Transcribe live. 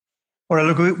All right,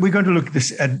 look, we're going to look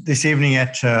this evening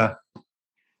at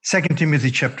 2 Timothy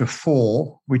chapter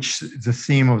 4, which is the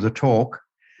theme of the talk.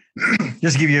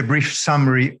 Just give you a brief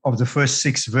summary of the first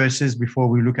 6 verses before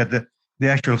we look at the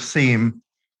actual theme.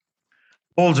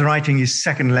 Paul's writing his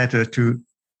second letter to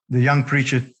the young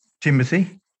preacher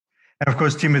Timothy. And of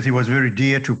course, Timothy was very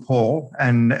dear to Paul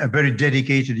and a very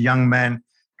dedicated young man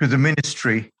to the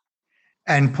ministry.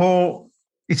 And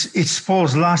it's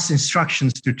Paul's last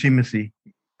instructions to Timothy.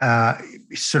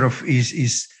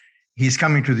 He's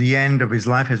coming to the end of his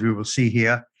life, as we will see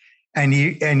here. And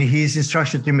his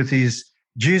instruction to Timothy is,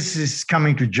 Jesus is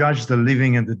coming to judge the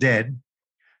living and the dead.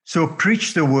 So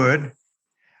preach the word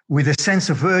with a sense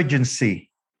of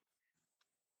urgency.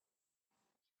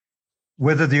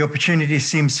 Whether the opportunity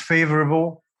seems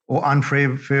favorable or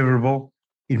unfavorable,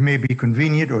 it may be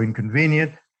convenient or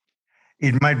inconvenient.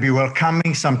 It might be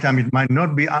welcoming. Sometimes it might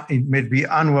not be. It may be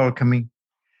unwelcoming.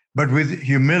 But with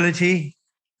humility,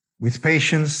 with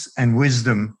patience and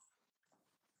wisdom,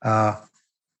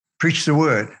 preach the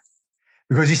word.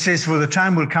 Because he says, for the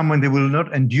time will come when they will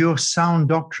not endure sound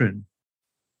doctrine.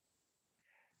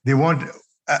 They won't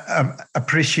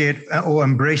appreciate or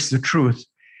embrace the truth,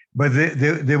 but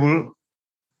they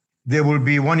will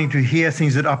be wanting to hear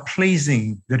things that are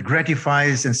pleasing, that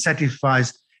gratifies and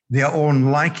satisfies their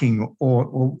own liking,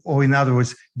 or in other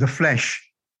words, the flesh.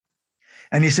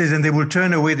 And he says, and they will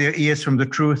turn away their ears from the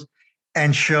truth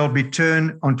and shall be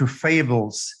turned unto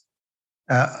fables,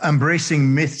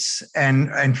 embracing myths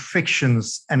and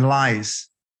fictions and lies.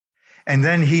 And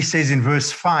then he says in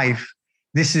verse 5,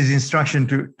 this is instruction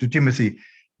to Timothy,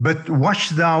 but watch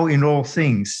thou in all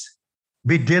things,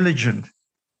 be diligent,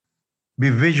 be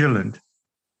vigilant,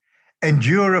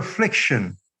 endure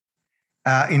affliction.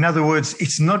 In other words,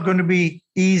 it's not going to be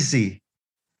easy.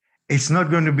 It's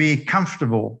not going to be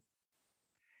comfortable.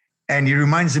 And he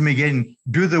reminds him again,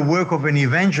 do the work of an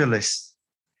evangelist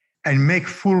and make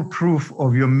full proof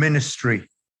of your ministry.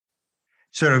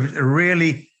 Sort of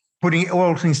really putting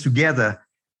all things together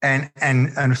and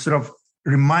sort of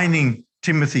reminding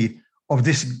Timothy of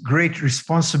this great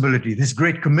responsibility, this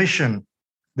great commission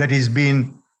that he's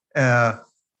been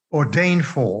ordained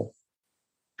for,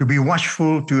 to be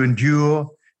watchful, to endure,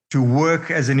 to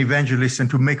work as an evangelist, and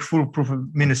to make full proof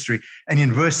of ministry. And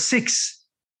in verse 6,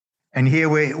 and here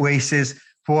where he says,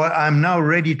 for I'm now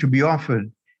ready to be offered,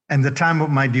 and the time of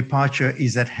my departure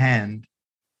is at hand.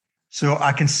 So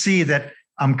I can see that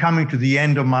I'm coming to the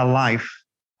end of my life,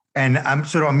 and I'm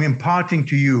imparting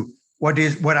to you what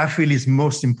I feel is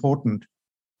most important.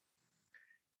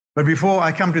 But before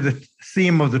I come to the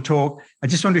theme of the talk, I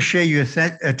just want to share you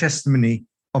a testimony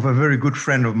of a very good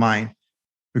friend of mine,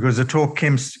 because the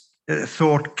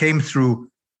thought came through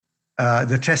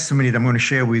the testimony that I'm going to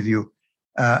share with you.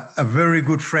 A very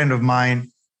good friend of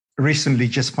mine recently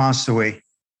just passed away.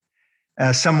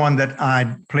 Someone that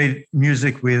I played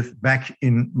music with back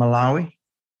in Malawi,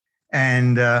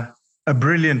 and a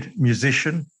brilliant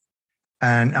musician,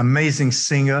 an amazing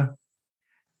singer.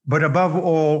 But above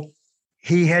all,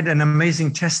 he had an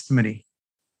amazing testimony.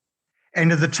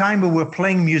 And at the time we were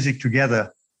playing music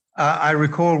together, I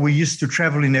recall we used to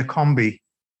travel in a combi.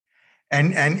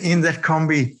 And in that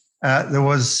combi, there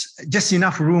was just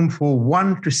enough room for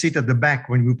one to sit at the back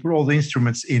when we put all the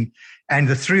instruments in, and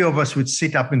the 3 of us would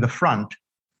sit up in the front.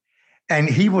 And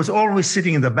he was always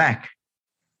sitting in the back,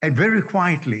 and very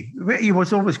quietly. He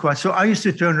was always quiet. So I used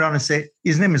to turn around and say,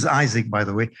 his name is Isaac, by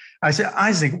the way. I said,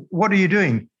 Isaac, what are you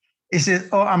doing? He said,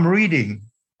 oh, I'm reading.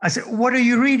 I said, what are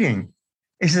you reading?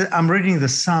 He said, I'm reading the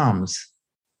Psalms.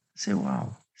 I said,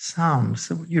 wow. Psalms,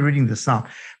 so you're reading the Psalm.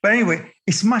 But anyway,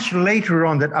 it's much later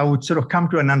on that I would sort of come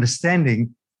to an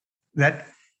understanding that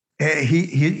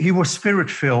he was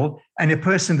spirit-filled and a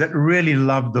person that really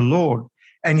loved the Lord.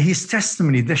 And his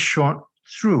testimony just shone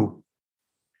through.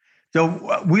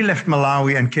 So we left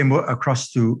Malawi and came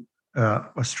across to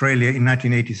Australia in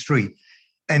 1983.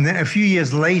 And then a few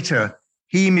years later,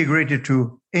 he immigrated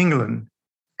to England,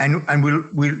 and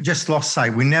we just lost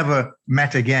sight. We never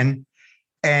met again.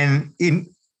 And in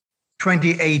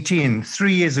 2018,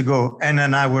 3 years ago, Anna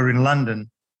and I were in London,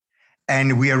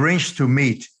 and we arranged to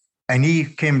meet, and he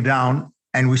came down,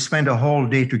 and we spent a whole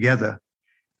day together.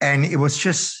 And it was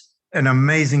just an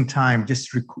amazing time,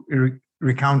 just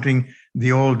recounting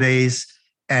the old days.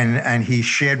 And he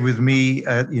shared with me,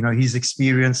 his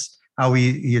experience, how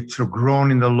he had sort of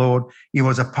grown in the Lord. He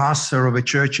was a pastor of a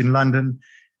church in London,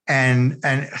 and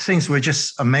things were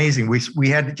just amazing. We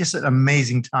had just an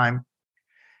amazing time.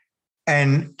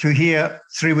 And to hear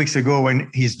 3 weeks ago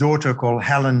when his daughter called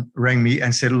Helen rang me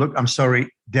and said, look, I'm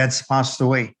sorry, Dad's passed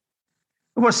away.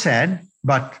 It was sad,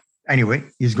 but anyway,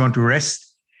 he's gone to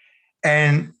rest.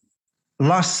 And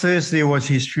last Thursday was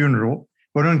his funeral,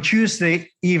 but on Tuesday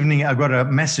evening, I got a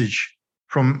message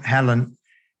from Helen,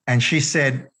 and she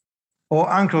said, "Oh,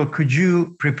 Uncle, could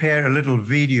you prepare a little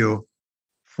video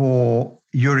for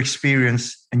your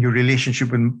experience and your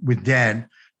relationship with Dad?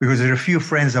 Because there are a few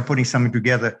friends are putting something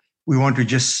together. We want to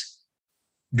just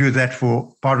do that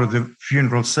for part of the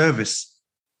funeral service."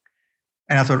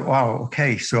 And I thought, wow,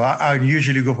 okay. So I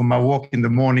usually go for my walk in the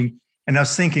morning, and I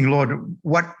was thinking, Lord,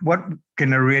 what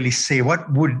can I really say? What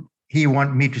would he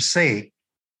want me to say?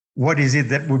 What is it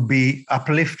that would be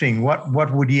uplifting?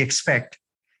 What would he expect?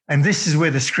 And this is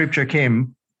where the scripture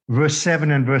came. Verse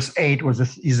 7 and verse 8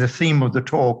 is the theme of the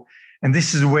talk. And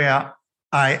this is where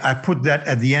I put that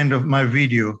at the end of my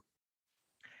video.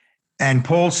 And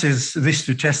Paul says this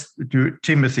to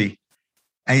Timothy.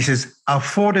 And he says, "I've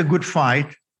fought a good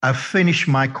fight. I've finished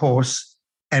my course,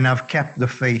 and I've kept the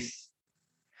faith.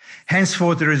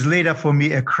 Henceforth there is laid up for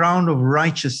me a crown of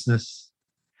righteousness,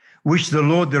 which the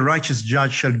Lord, the righteous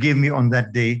judge, shall give me on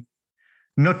that day,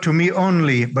 not to me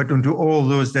only, but unto all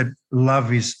those that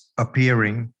love his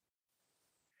appearing."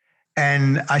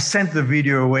 And I sent the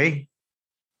video away,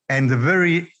 and the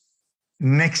very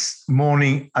next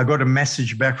morning, I got a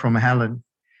message back from Helen,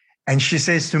 and she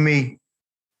says to me,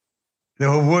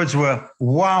 her words were,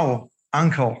 "Wow,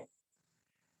 Uncle,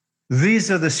 these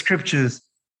are the scriptures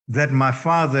that my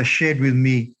father shared with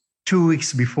me 2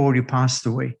 weeks before he passed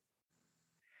away.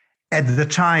 At the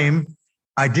time,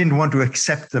 I didn't want to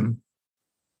accept them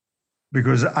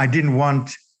because I didn't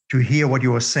want to hear what he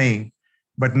was saying.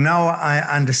 But now I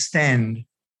understand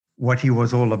what he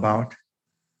was all about."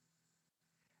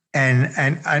 And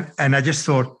I just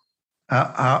thought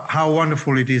how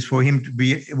wonderful it is for him to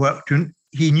be,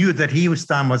 he knew that his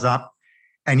time was up,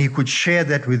 and he could share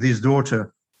that with his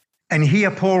daughter. And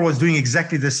here Paul was doing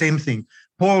exactly the same thing.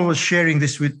 Paul was sharing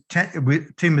this with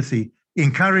Timothy,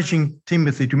 encouraging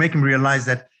Timothy to make him realize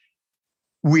that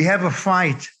we have a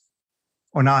fight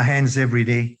on our hands every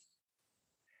day.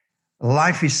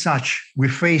 Life is such, we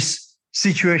face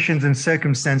situations and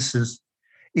circumstances.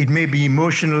 It may be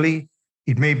emotionally,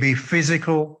 it may be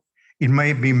physical, it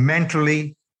may be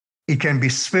mentally, it can be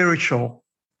spiritual,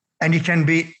 and it can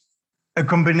be a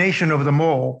combination of them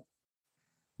all.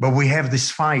 But we have this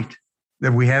fight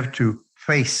that we have to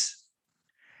face.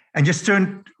 And just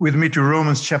turn with me to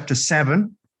Romans chapter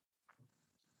 7,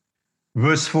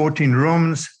 verse 14,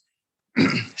 Romans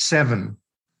 7.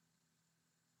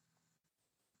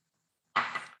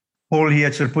 Paul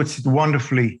here sort of puts it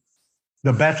wonderfully,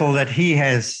 the battle that he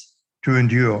has to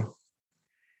endure.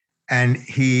 And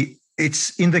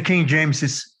it's in the King James,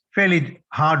 it's fairly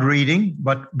hard reading,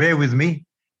 but bear with me.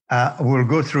 We'll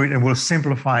go through it and we'll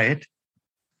simplify it.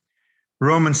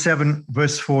 Romans 7,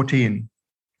 verse 14.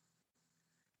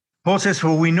 Paul says,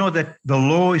 "For we know that the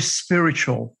law is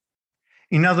spiritual."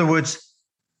 In other words,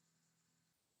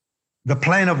 the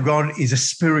plan of God is a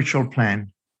spiritual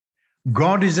plan.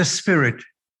 God is a spirit,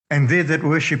 and they that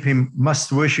worship him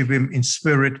must worship him in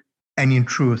spirit and in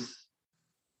truth.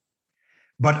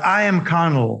 "But I am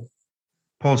carnal,"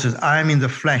 Paul says, "I am in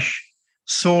the flesh,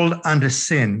 sold under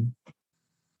sin."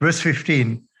 Verse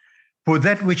 15, "For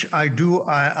that which I do,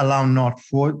 I allow not.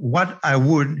 For what I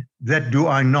would, that do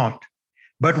I not.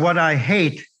 But what I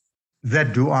hate,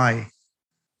 that do I."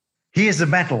 Here's the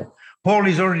battle. Paul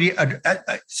is already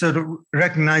sort of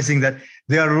recognizing that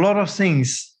there are a lot of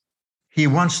things he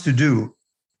wants to do,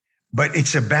 but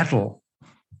it's a battle.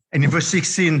 And in verse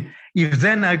 16, "If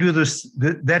then I do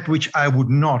that which I would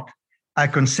not, I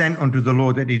consent unto the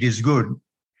law that it is good."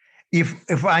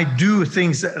 If I do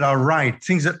things that are right,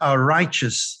 things that are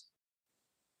righteous,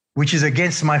 which is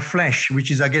against my flesh,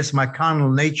 which is against my carnal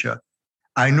nature,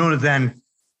 I know then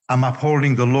I'm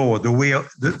upholding the law, the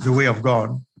way of God.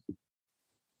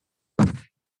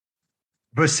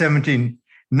 Verse 17,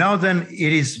 "Now then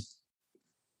it is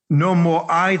no more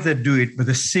I that do it, but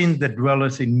the sin that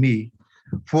dwelleth in me.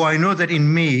 For I know that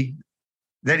in me,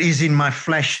 that is in my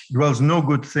flesh, dwells no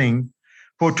good thing.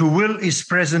 For to will is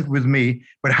present with me,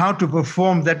 but how to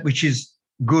perform that which is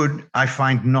good I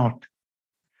find not.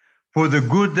 For the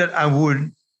good that I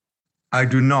would, I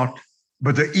do not,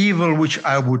 but the evil which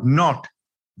I would not,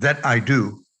 that I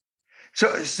do."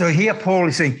 So here Paul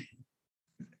is saying,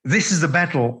 this is the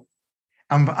battle.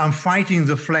 I'm fighting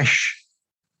the flesh.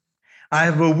 I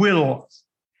have a will.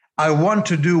 I want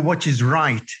to do what is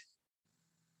right.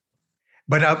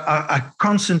 But I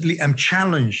constantly am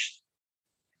challenged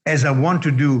as I want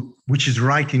to do which is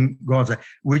right in God's eyes.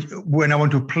 When I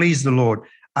want to please the Lord,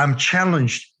 I'm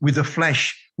challenged with the flesh,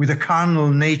 with the carnal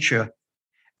nature.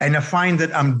 And I find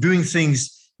that I'm doing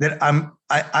things that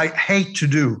I hate to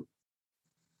do.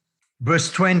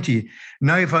 Verse 20,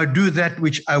 now if I do that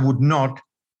which I would not,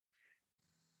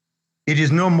 it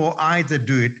is no more I that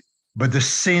do it, but the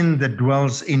sin that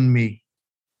dwells in me.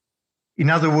 In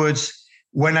other words,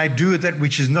 when I do that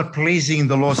which is not pleasing in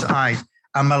the Lord's eyes,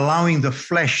 I'm allowing the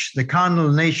flesh, the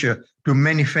carnal nature, to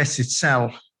manifest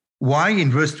itself. Why?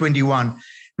 In verse 21,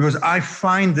 because I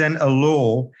find then a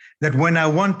law that when I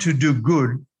want to do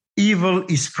good, evil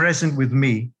is present with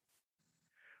me.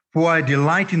 For I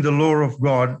delight in the law of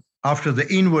God after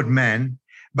the inward man,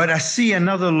 but I see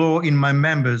another law in my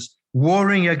members,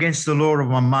 warring against the law of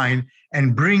my mind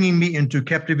and bringing me into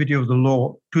captivity of the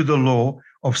law to the law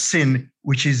of sin,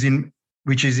 which is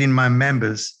in my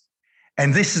members.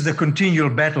 And this is the continual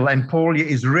battle. And Paul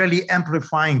is really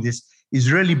amplifying this,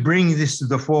 is really bringing this to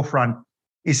the forefront.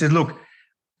 He said, look,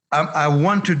 I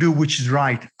want to do which is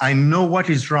right. I know what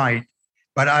is right,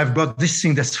 but I've got this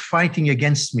thing that's fighting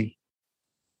against me.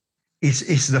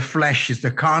 It's the flesh, it's the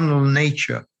carnal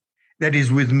nature that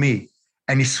is with me.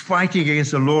 And it's fighting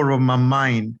against the law of my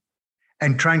mind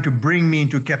and trying to bring me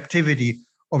into captivity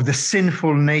of the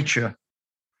sinful nature.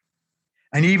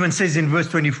 And he even says in verse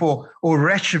 24, O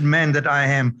wretched man that I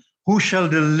am, who shall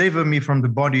deliver me from the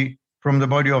body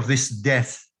of this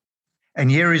death?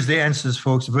 And here is the answers,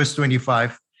 folks. Verse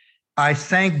 25, I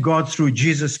thank God through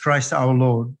Jesus Christ our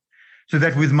Lord, so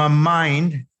that with my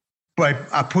mind, by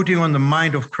putting on the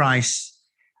mind of Christ,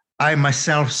 I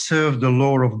myself serve the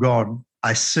law of God.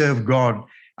 I serve God.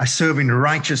 I serve in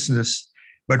righteousness,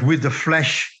 but with the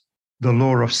flesh, the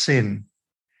law of sin.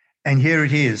 And here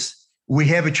it is. We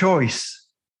have a choice.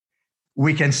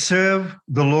 We can serve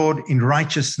the Lord in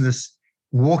righteousness,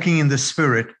 walking in the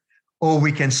Spirit, or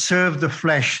we can serve the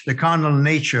flesh, the carnal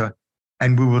nature,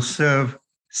 and we will serve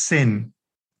sin.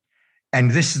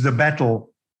 And this is the battle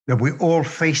that we're all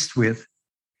faced with.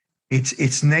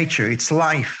 It's nature, it's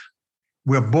life.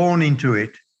 We're born into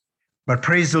it. But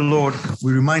praise the Lord,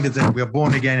 we're reminded that we are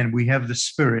born again and we have the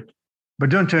Spirit. But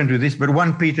don't turn to this, but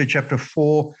 1 Peter chapter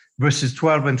 4, verses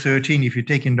 12 and 13, if you're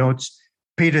taking notes,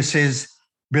 Peter says,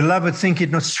 Beloved, think it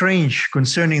not strange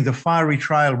concerning the fiery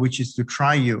trial which is to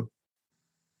try you.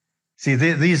 See,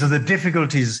 these are the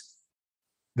difficulties,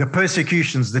 the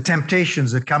persecutions, the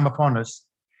temptations that come upon us,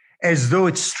 as though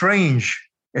it's strange.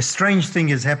 A strange thing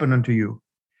has happened unto you.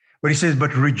 But he says,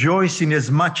 but rejoice in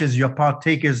as much as you're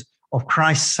partakers of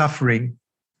Christ's suffering.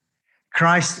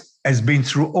 Christ has been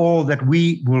through all that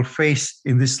we will face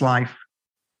in this life.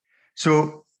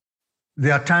 So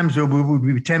there are times where we will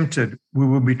be tempted, we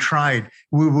will be tried,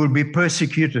 we will be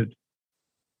persecuted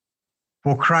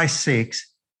for Christ's sake.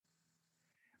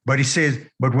 But he says,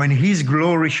 but when his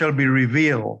glory shall be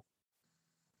revealed,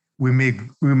 we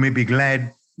may be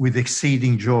glad with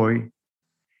exceeding joy.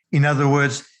 In other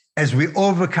words, as we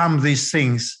overcome these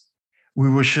things,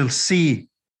 we shall see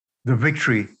the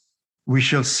victory. We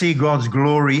shall see God's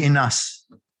glory in us.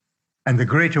 And the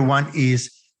greater one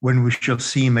is when we shall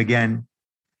see him again.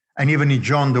 And even in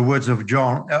John, the words of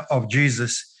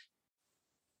Jesus,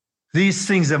 these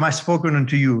things have I spoken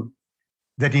unto you,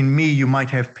 that in me you might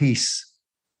have peace.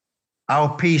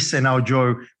 Our peace and our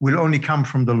joy will only come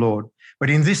from the Lord. But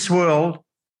in this world,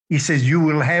 he says, you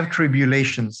will have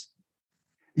tribulations.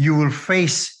 You will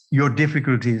face your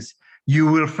difficulties. You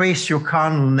will face your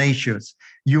carnal natures.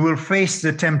 You will face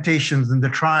the temptations and the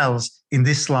trials in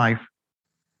this life.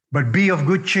 But be of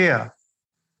good cheer.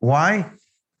 Why?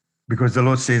 Because the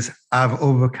Lord says, I've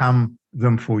overcome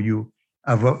them for you.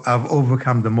 I've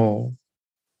overcome them all.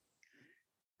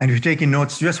 And if you're taking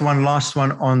notes, just one last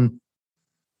one on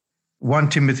 1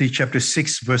 Timothy chapter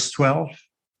 6, verse 12.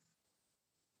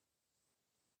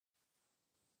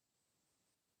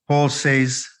 Paul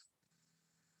says,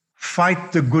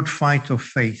 fight the good fight of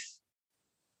faith.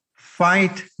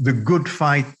 Fight the good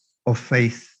fight of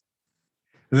faith.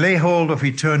 Lay hold of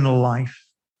eternal life.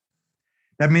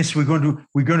 That means we're going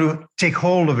to take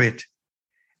hold of it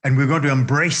and we're going to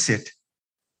embrace it.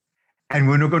 And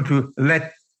we're not going to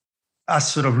let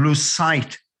us sort of lose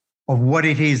sight of what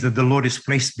it is that the Lord has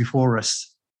placed before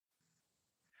us.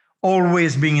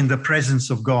 Always being in the presence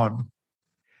of God,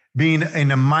 being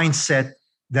in a mindset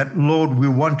that, Lord, we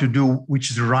want to do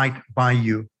which is right by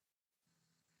you.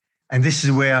 And this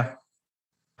is where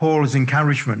Paul's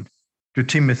encouragement to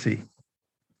Timothy,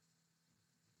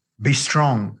 be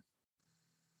strong.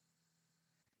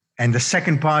 And the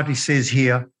second part, he says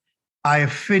here, I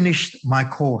have finished my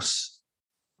course.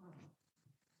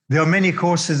 There are many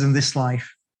courses in this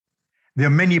life. There are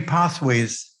many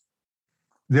pathways.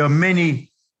 There are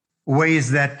many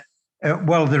ways that,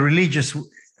 the religious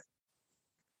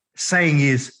saying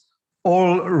is,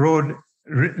 all road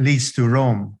leads to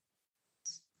Rome.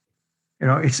 You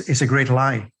know, it's a great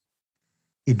lie.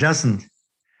 It doesn't.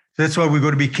 That's why we've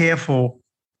got to be careful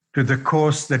to the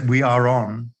course that we are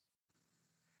on.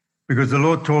 Because the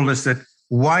Lord told us that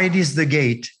wide is the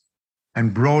gate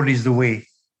and broad is the way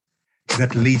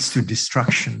that leads to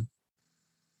destruction,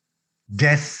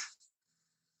 death,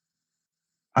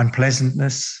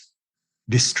 unpleasantness,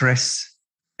 distress,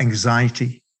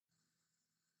 anxiety.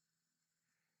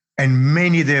 And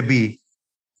many there be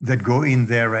that go in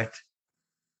thereat.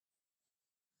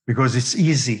 Because it's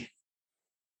easy.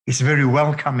 It's very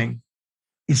welcoming.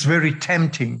 It's very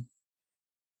tempting.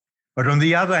 But on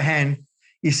the other hand,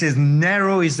 he says,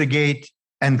 narrow is the gate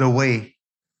and the way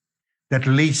that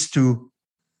leads to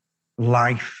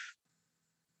life,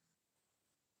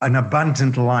 an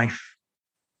abundant life,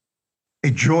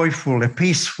 a joyful, a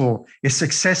peaceful, a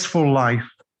successful life.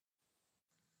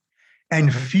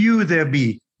 And few there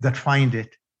be that find it.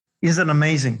 Isn't that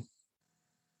amazing?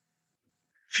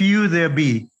 Few there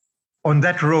be on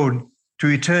that road to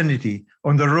eternity,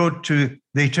 on the road to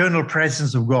the eternal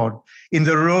presence of God, in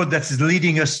the road that is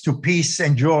leading us to peace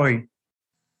and joy.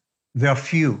 There are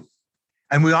few.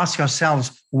 And we ask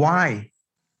ourselves, why?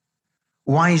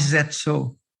 Why is that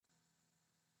so?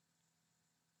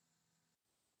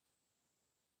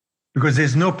 Because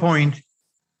there's no point,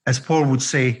 as Paul would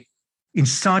say, in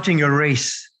starting a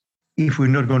race if we're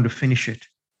not going to finish it.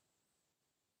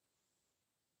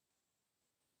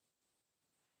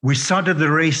 We started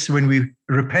the race when we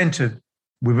repented.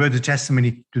 We've heard the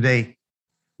testimony today.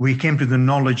 We came to the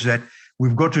knowledge that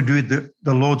we've got to do it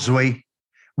the Lord's way.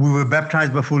 We were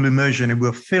baptized by full immersion and we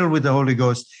were filled with the Holy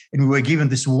Ghost, and we were given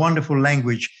this wonderful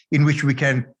language in which we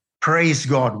can praise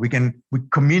God. We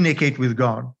communicate with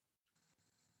God.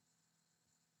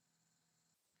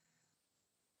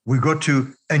 We got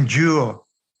to endure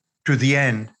to the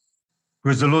end,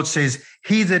 because the Lord says,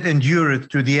 he that endureth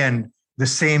to the end, the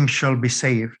same shall be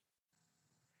saved.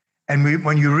 And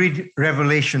when you read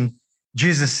Revelation,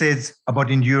 Jesus says about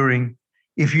enduring,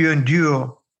 if you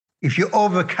endure, if you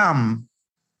overcome,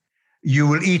 you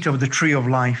will eat of the tree of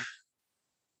life.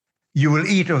 You will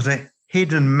eat of the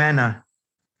hidden manna.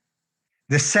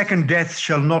 The second death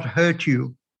shall not hurt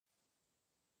you.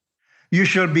 You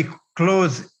shall be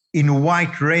clothed in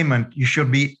white raiment. You shall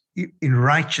be in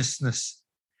righteousness.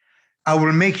 I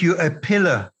will make you a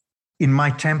pillar in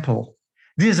my temple.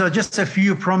 These are just a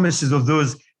few promises of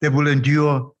those that will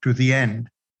endure to the end.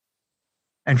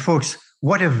 And folks,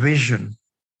 what a vision.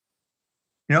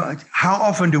 You know, how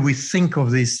often do we think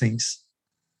of these things?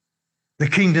 The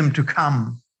kingdom to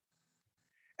come,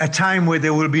 a time where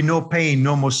there will be no pain,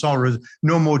 no more sorrows,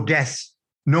 no more death,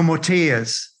 no more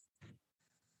tears,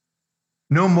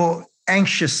 no more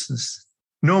anxiousness,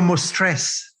 no more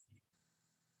stress.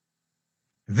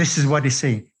 This is what he's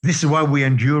saying. This is why we're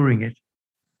enduring it.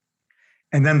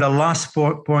 And then the last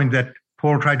point that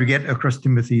Paul tried to get across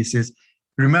Timothy, he says,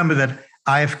 remember that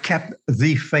I have kept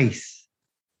the faith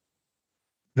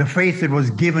that was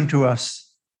given to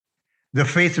us, the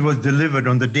faith that was delivered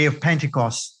on the day of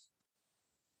Pentecost,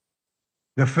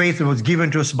 the faith that was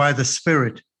given to us by the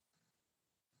Spirit,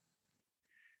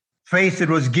 faith that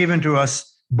was given to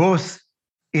us both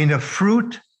in a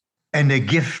fruit and a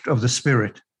gift of the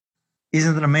Spirit.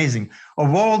 Isn't it amazing?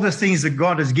 Of all the things that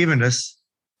God has given us,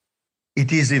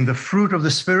 it is in the fruit of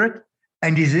the Spirit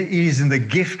and it is in the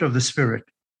gift of the Spirit,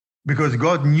 because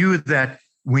God knew that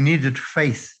we needed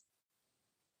faith.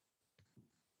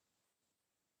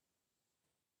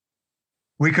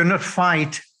 We cannot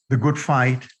fight the good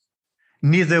fight,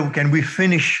 neither can we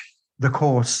finish the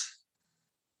course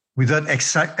without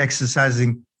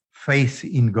exercising faith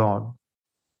in God.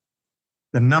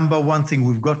 The number one thing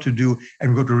we've got to do, and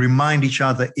we've got to remind each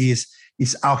other, is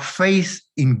our faith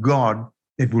in God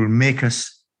that will make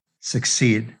us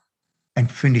succeed and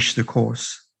finish the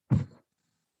course.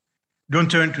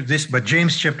 Don't turn to this, but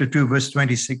James chapter 2, verse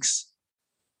 26.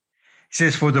 It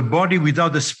says, for the body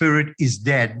without the Spirit is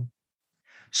dead.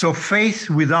 So faith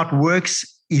without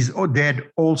works is dead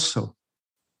also.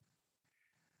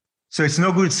 So it's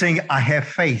no good saying, I have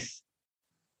faith.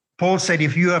 Paul said,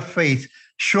 if you have faith,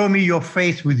 show me your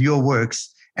faith with your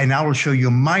works, and I will show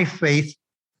you my faith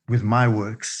with my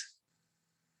works.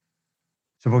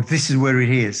 So folks, this is where it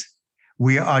is.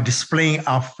 We are displaying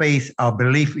our faith, our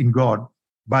belief in God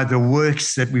by the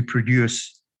works that we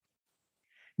produce.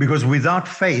 Because without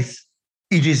faith,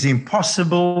 it is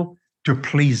impossible to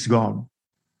please God.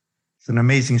 It's an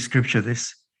amazing scripture,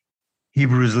 this.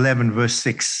 Hebrews 11, verse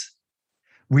 6.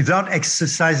 Without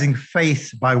exercising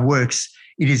faith by works,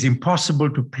 it is impossible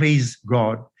to please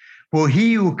God. For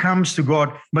he who comes to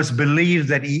God must believe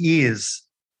that he is.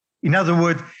 In other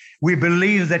words, we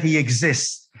believe that he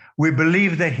exists. We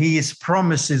believe that his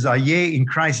promises are yea in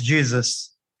Christ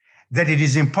Jesus. that it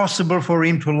is impossible for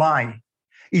him to lie.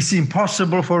 It's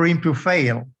impossible for him to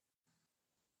fail.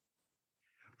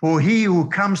 For he who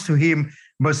comes to him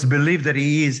must believe that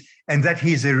he is, and that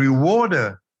he is a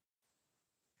rewarder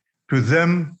to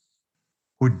them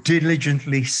who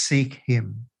diligently seek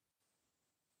him.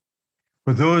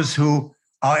 For those who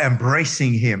are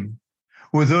embracing him,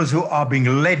 for those who are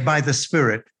being led by the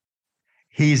Spirit,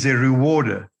 he is a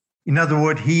rewarder. In other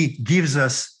words, he gives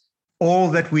us all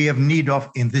that we have need of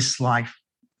in this life.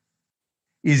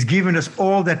 He's given us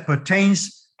all that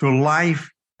pertains to life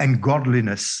and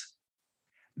godliness.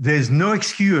 There's no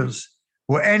excuse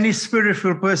for any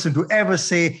spiritual person to ever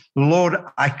say, Lord,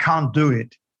 I can't do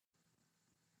it.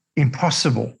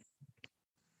 Impossible.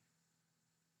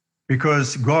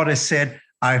 Because God has said,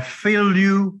 I fill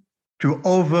you to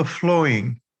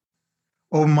overflowing.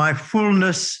 Of my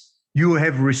fullness you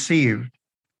have received.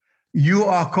 You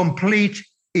are complete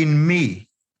in me.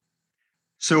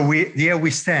 So there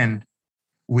we stand.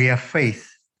 We have faith.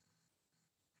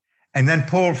 And then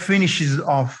Paul finishes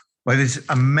off by this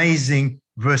amazing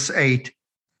verse 8.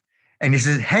 And he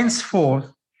says,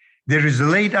 henceforth, there is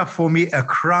laid up for me a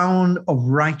crown of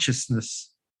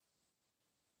righteousness,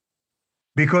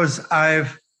 because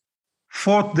I've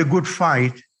fought the good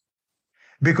fight,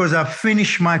 because I've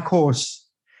finished my course,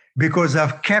 because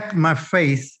I've kept my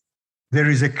faith. There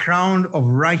is a crown of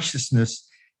righteousness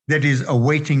that is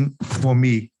awaiting for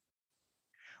me,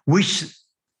 which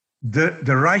the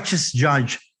righteous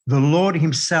judge, the Lord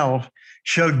himself,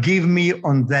 shall give me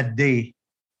on that day.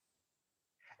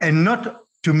 And not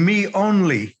to me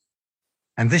only.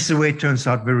 And this is the way it turns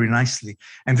out very nicely.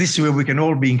 And this is where we can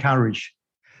all be encouraged.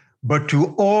 But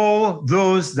to all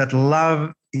those that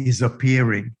love is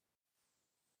appearing.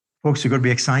 Folks, you've got to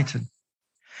be excited.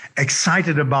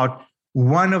 Excited about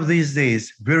one of these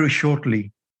days, very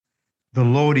shortly, the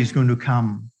Lord is going to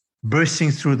come,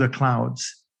 bursting through the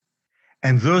clouds.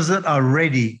 And those that are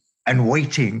ready and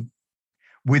waiting,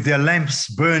 with their lamps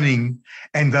burning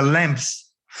and the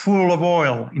lamps full of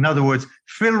oil, in other words,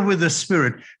 filled with the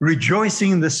Spirit,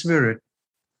 rejoicing in the Spirit,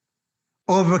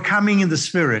 overcoming in the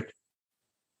Spirit,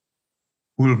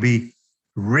 will be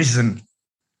risen.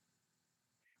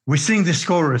 We sing this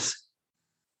chorus,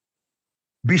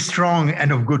 be strong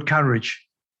and of good courage.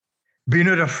 Be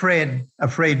not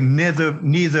afraid,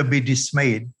 neither be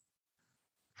dismayed.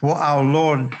 For our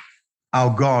Lord,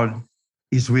 our God,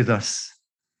 is with us.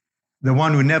 The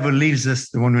one who never leaves us,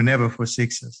 the one who never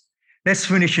forsakes us. Let's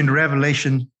finish in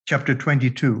Revelation chapter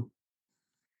 22.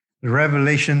 The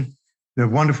Revelation, the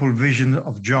wonderful vision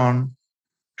of John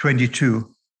 22,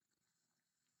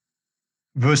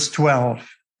 verse 12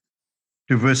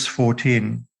 to verse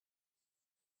 14.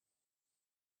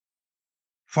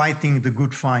 Fighting the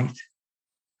good fight,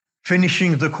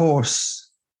 finishing the course,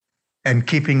 and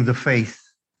keeping the faith.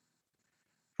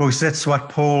 Folks, that's what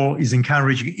Paul is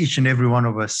encouraging each and every one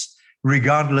of us,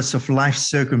 regardless of life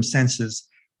circumstances.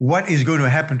 What is going to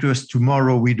happen to us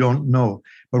tomorrow, we don't know.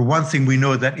 But one thing we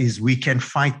know, that is we can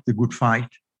fight the good fight,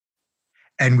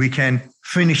 and we can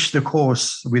finish the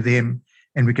course with him,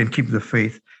 and we can keep the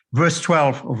faith. Verse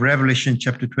 12 of Revelation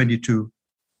chapter 22.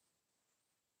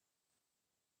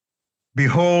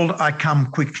 Behold, I come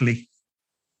quickly.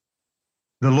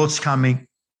 The Lord's coming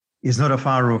is not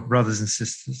afar off, brothers and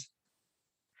sisters.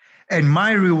 And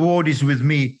my reward is with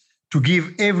me, to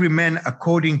give every man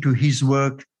according to his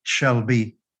work shall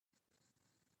be.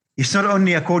 It's not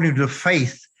only according to the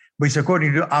faith, but it's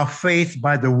according to our faith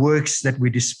by the works that we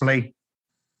display.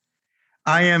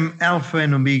 I am Alpha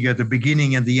and Omega, the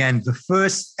beginning and the end, the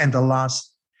first and the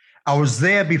last. I was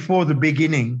there before the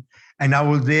beginning, and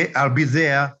I'll be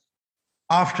there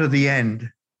after the end,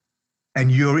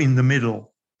 and you're in the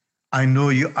middle. I know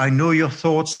you. I know your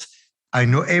thoughts. I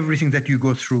know everything that you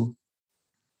go through.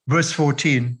 Verse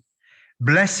 14,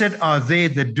 blessed are they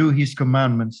that do his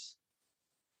commandments,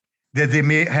 that they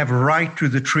may have right to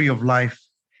the tree of life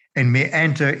and may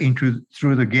enter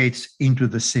through the gates into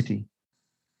the city.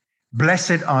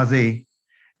 Blessed are they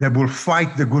that will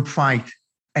fight the good fight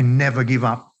and never give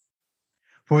up.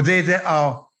 For they that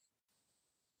are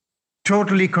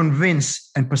totally convinced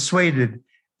and persuaded,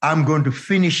 I'm going to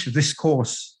finish this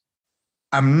course.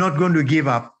 I'm not going to give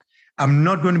up. I'm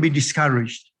not going to be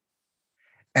discouraged.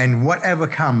 And whatever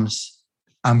comes,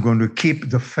 I'm going to keep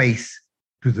the faith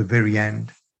to the very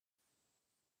end.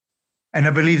 And I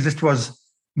believe this was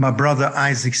my brother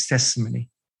Isaac's testimony.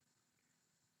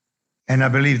 And I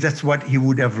believe that's what he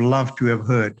would have loved to have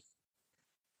heard.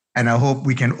 And I hope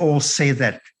we can all say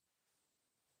that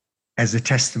as a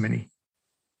testimony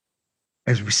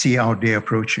as we see our day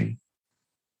approaching.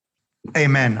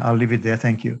 Amen. I'll leave it there.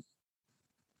 Thank you.